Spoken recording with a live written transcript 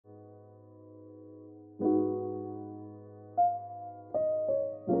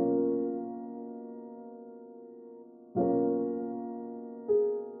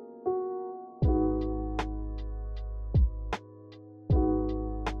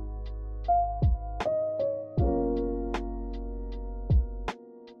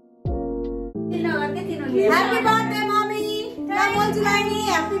Happy birthday, mommy! मोल्जुलाई नि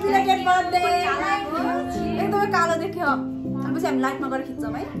happy belated birthday एकदमै कालो देख्यो अनि हामी लाइटमा गएर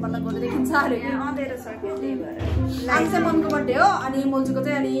खिच्छौँ है बल्ल गोले देखिन्छ अरे अँधेरो छ के आज चाहिँ मम्मीको बर्थडे हो अनि मोल्जुको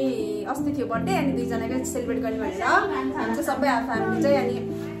चाहिँ अनि अस्ति थियो बर्थडे अनि दुईजनाकै सेलिब्रेट गर्ने भनेर हामी चाहिँ सबै फ्यामिली चाहिँ अनि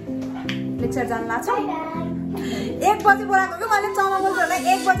लेक्चर जान लाग्छौँ 1 बजे बोलाएको कि मैले चौमा मोल्जुहरूलाई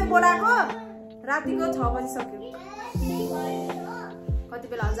 1 बजे बोलाएको रातिको 6 बजी सक्यो कति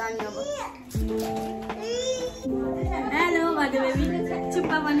बेला जाने अब हेलो बाजे बेबी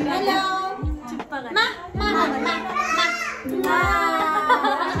चुप्पा बनी हेलो चुप्पा गर मा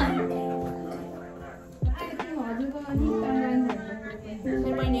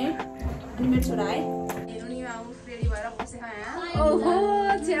बहिनी मेरो छोरा है हेर्नु नि आऊ रेडी भएर बसेको यहाँ ओहो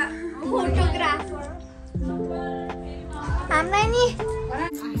छ्या फोटोग्राफर हामीलाई नि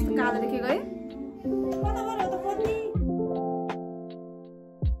कालो देखेको है कता गयो त कति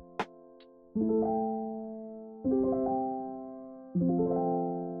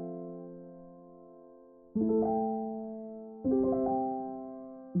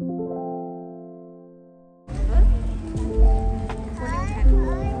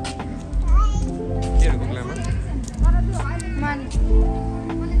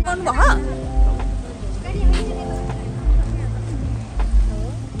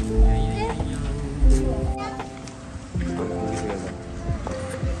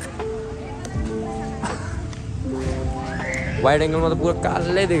वाइड एंगल में तो पूरा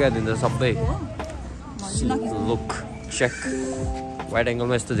काले दिखा देता सब pay look check wide angle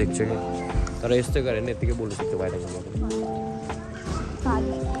में यस्तो देख्छ के तर यस्तो गरे नि यतिकै बोल्नु सक्छ वाइड एंगल में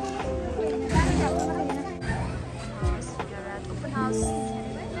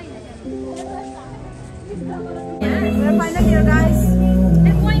We're finally here, guys.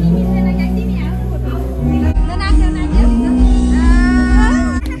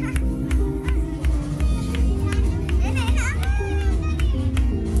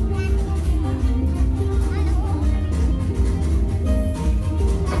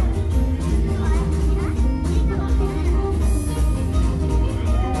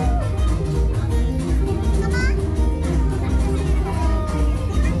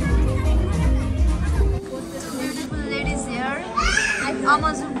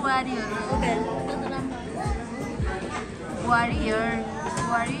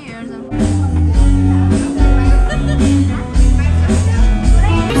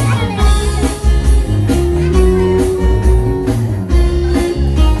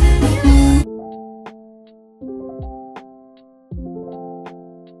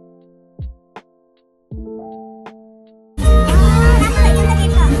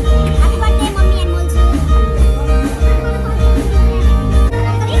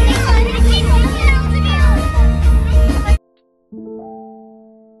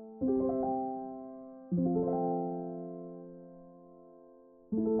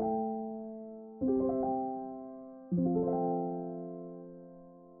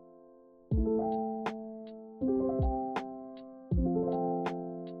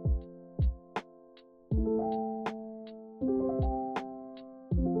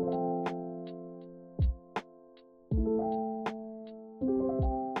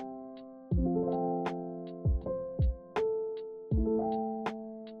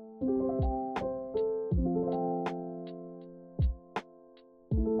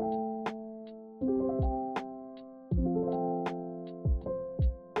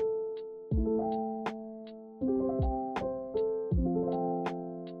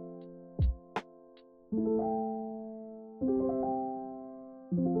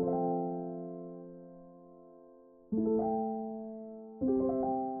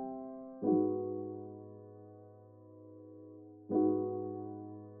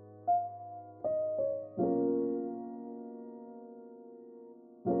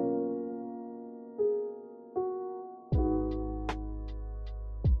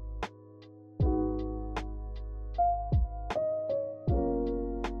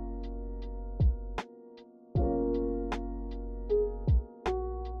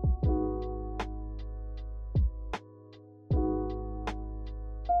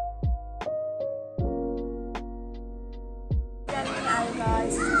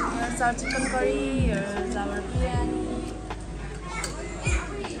 Our chicken curry, here's our biryani.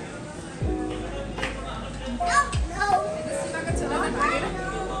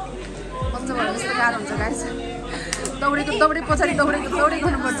 बच्चा भएर जस्तो गाह्रो हुन्छ गाइस दौडेको पछाडि दौडेको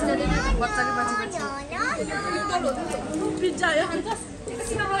गर्नुपर्छ बच्चाकै पछि पिज्जा आयो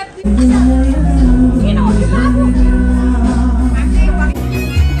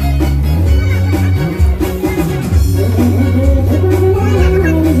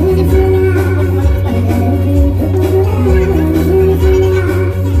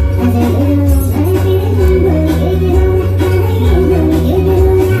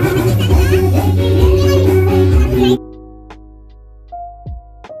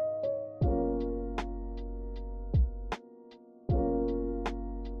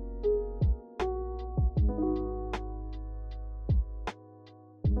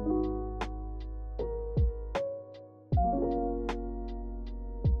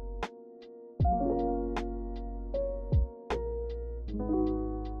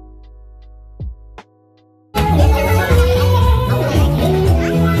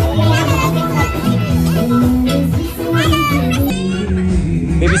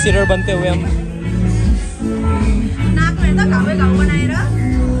बेबी-सिटर बनते हुए हम नाक हेर्दा घाउ बनाएर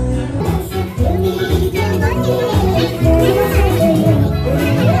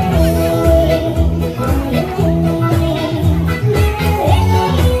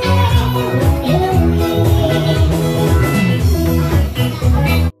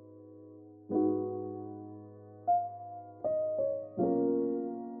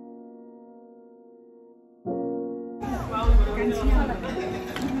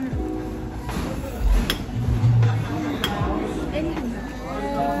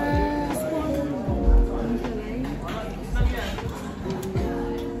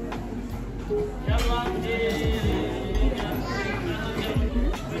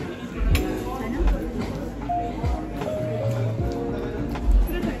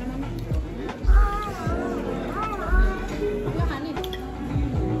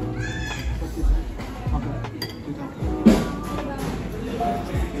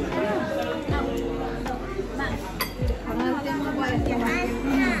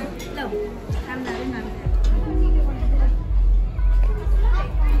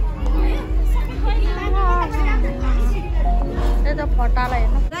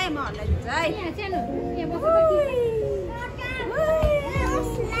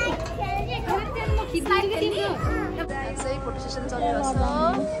फोटो सेसन चलिरहेछ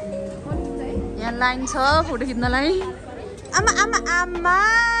यहाँ लाइन छ फोटो खिच्नलाई आमा आमा आमा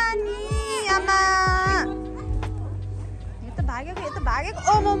नि आमा यता भागेको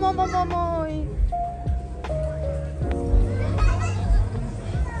ओ म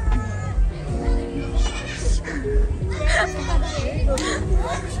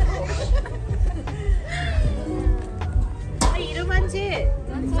हिरो मान्छे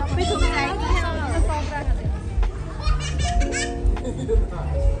सबै थोक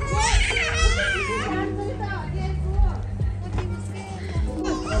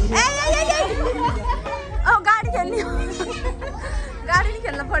गाडी खेल्ने गाडी नि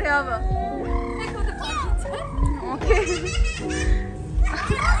खेल्न पर्यो अब ओके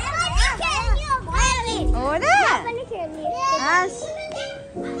हो र हस्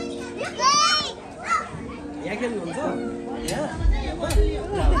यहाँ खेल्नुहुन्छ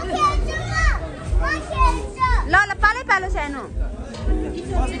ल ल पालै पालो सानो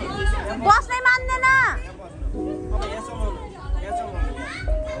बस्नै मान्दैन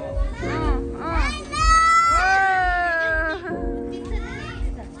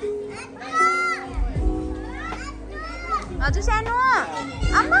हजुर सानो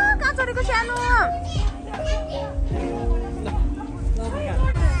आमा कहाँ चढेको सानो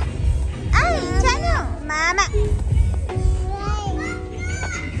सानो मामा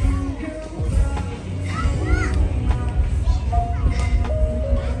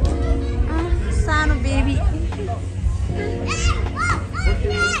सानो बेबी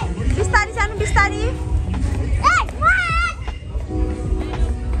बिस्तारी सानो बिस्तारी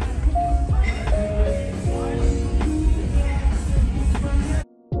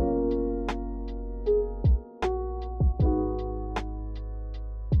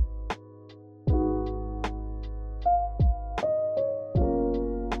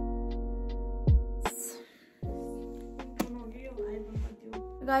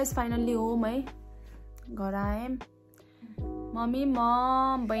गाइस फाइनल्ली होम है घर आएँ मम्मी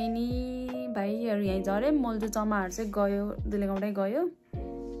म बहिनी भाइहरू यहीँ झरे मोल्जु चमाहरू चाहिँ गयो दुलेगाउँडै गयो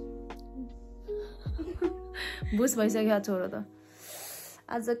बुस भइसक्यो छोरो त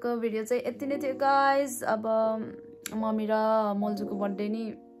आजको भिडियो चाहिँ यति नै थियो गाइस अब मम्मी र मोल्जुको बर्थडे नि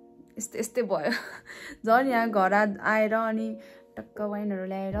यस्तै भयो झन् यहाँ घर आएर अनि टक्क वाइनहरू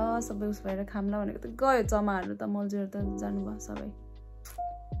ल्याएर सबै उस भएर खाम्ला भनेको त गयो चमाहरू त मोल्जुहरू त जानुभयो सबै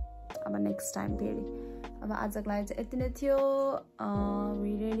अब नेक्स्ट टाइम फेरि अब आजको लागि चाहिँ यति नै थियो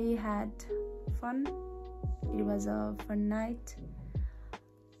we really had fun it was a fun night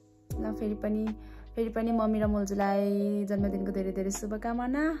ल फेरि पनि मम्मी र मोल्जुलाई जन्मदिनको धेरै धेरै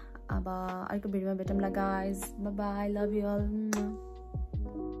शुभकामना अब अर्को भिडियोमा भेटौँला guys by by love you all